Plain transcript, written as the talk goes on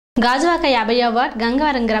Gajuwaka 50వ ward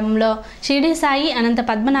Gangavaram గ్రామంలో షిరిడి సాయి అనంత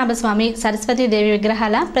పద్మనాభ స్వామి సరస్వతీదేవి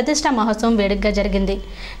విగ్రహాల ప్రతిష్ఠా మహోత్సవం వేడుకగా జరిగింది.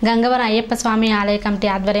 గంగవరం అయ్యప్ప స్వామి ఆలయ కమిటీ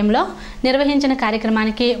ఆధ్వర్యంలో నిర్వహించిన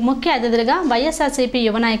కార్యక్రమానికి ముఖ్య అతిథులుగా వైఎస్ఆర్సీపీ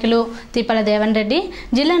యువ నాయకులు తిప్పల దేవన్ రెడ్డి,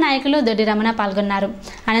 జిల్లా నాయకులు దొడ్డి రమణ పాల్గొన్నారు.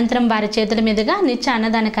 అనంతరం వారి చేతుల మీదుగా నిత్య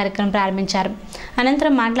అన్నదాన కార్యక్రమం ప్రారంభించారు.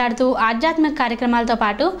 అనంతరం మాట్లాడుతూ ఆధ్యాత్మిక కార్యక్రమాలతో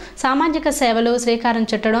పాటు సామాజిక సేవలు శ్రీకారం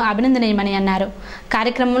చుట్టడం అభినందనీయమని అన్నారు.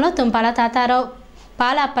 కార్యక్రమంలో తుంపాల తాతారావు,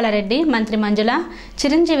 పాల అప్పలరెడ్డి, మంత్రి మంజుల,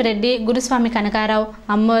 చిరంజీవి రెడ్డి, గురుస్వామి కనకారావు,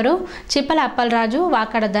 అమ్మోరు, చిప్పల అప్పలరాజు,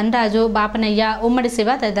 వాకడ ధనరాజు, బాపనయ్య, ఉమ్మడి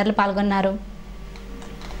శివ తదితరులు పాల్గొన్నారు.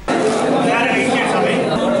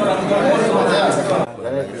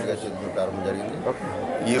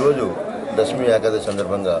 ఈరోజు దశమి ఏకాదశి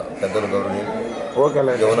సందర్భంగా పెద్దల గౌరవనీయులు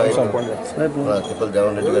తిప్పల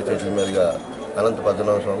దేవన్ రెడ్డి గారి చేతుల మీదుగా అనంత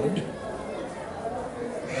పద్మనాభ స్వామి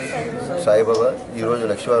సాయిబాబా ఈరోజు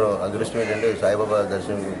లక్ష్మీవారం అదృష్టం ఏంటంటే సాయిబాబా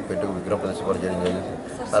దర్శనం పెట్టి విగ్రహ ప్రతిష్ట కూడా చేయడం జరిగింది.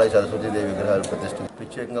 అలాగే సరస్వతీదేవి విగ్రహాలు ప్రతిష్ట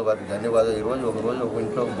ప్రత్యేకంగా వారికి ధన్యవాదాలు. ఈరోజు ఒక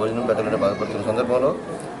ఇంట్లో భోజనం పెట్టాలంటే బాధపడుతున్న సందర్భంలో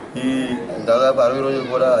ఈ దాదాపు 60 రోజులు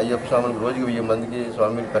కూడా అయ్యప్ప స్వామికి రోజుకి 1000 మందికి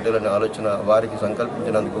స్వామికి పెట్టాలనే ఆలోచన వారికి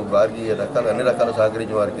సంకల్పించినందుకు వారికి అన్ని రకాల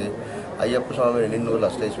సహకరించి వారికి అయ్యప్ప స్వామి నిండు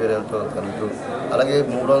అష్టైశ్వర్యాలతో కలుగుతూ అలాగే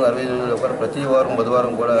 365 రోజులు కూడా ప్రతి వారం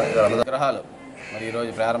బుధవారం కూడా విగ్రహాలు మరి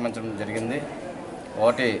ఈరోజు ప్రారంభించడం జరిగింది.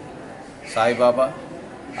 ఒకటి సాయిబాబా,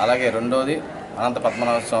 అలాగే రెండోది అనంత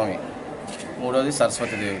పద్మనాభ స్వామి, మూడోది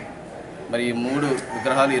సరస్వతీదేవి. మరి ఈ 3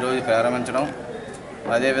 విగ్రహాలు ఈరోజు ప్రారంభించడం,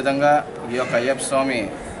 అదేవిధంగా ఈ యొక్క అయ్యప్ప స్వామి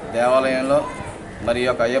దేవాలయంలో మరి ఈ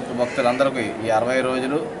యొక్క అయ్యప్ప భక్తులందరికీ ఈ 60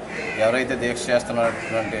 రోజులు ఎవరైతే దీక్ష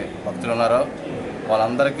చేస్తున్నటువంటి భక్తులు ఉన్నారో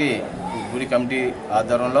వాళ్ళందరికీ ఈ గుడి కమిటీ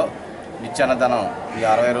ఆధ్వర్యంలో నిత్య అన్నదానం ఈ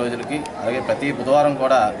 60 రోజులకి, అలాగే ప్రతి బుధవారం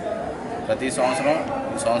కూడా ప్రతి సంవత్సరం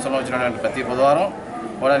ఈ సంవత్సరంలో వచ్చినటువంటి ప్రతి బుధవారం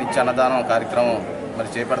కూడా నిత్య అన్నదానం కార్యక్రమం మరి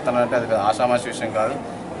చేపడుతున్నట్టే అది ఆషామాషి విషయం కాదు,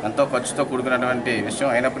 ఎంతో ఖర్చుతో కూడుకున్నటువంటి విషయం.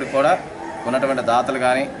 అయినప్పటికీ కూడా ఉన్నటువంటి దాతలు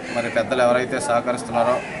కానీ మరి పెద్దలు ఎవరైతే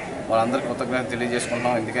సహకరిస్తున్నారో వాళ్ళందరికీ కృతజ్ఞత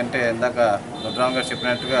తెలియజేసుకుంటున్నాం. ఎందుకంటే ఇందాక రుద్రాం గారు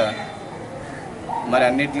చెప్పినట్టుగా మరి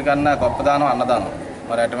అన్నింటికన్నా గొప్పదానం అన్నదానం.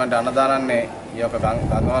 మరి అటువంటి అన్నదానాన్ని ఈ యొక్క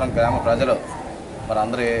గంగవరం గ్రామ ప్రజలు మరి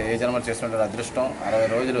అందరూ ఏ జన్మలు చేసినటువంటి అదృష్టం. 60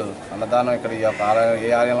 రోజులు అన్నదానం ఇక్కడ ఈ యొక్క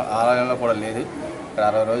ఆలయంలో కూడా లేదు. ఇక్కడ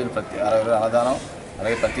 60 రోజులు ప్రతి 60 రోజులు అన్నదానం,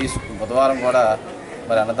 అలాగే ప్రతి బుధవారం కూడా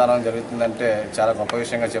మరి అన్నదానం జరుగుతుందంటే చాలా గొప్ప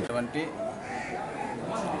విషయంగా చెప్పేటువంటి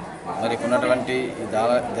మరి ఉన్నటువంటి ఈ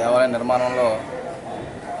దేవాలయ నిర్మాణంలో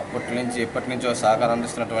ఇప్పటి నుంచో సహకారం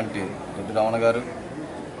అందిస్తున్నటువంటి దొడ్డి రమణ గారు,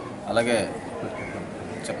 అలాగే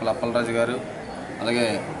చిప్పల అప్పలరాజు గారు, అలాగే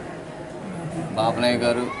బాపనయ్య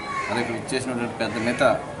గారు, అలాగే ఇచ్చేసినటువంటి పెద్ద మిగతా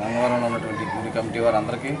గంగవరంలో ఉన్నటువంటి గుడి కమిటీ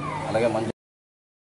వారందరికీ, అలాగే మంచి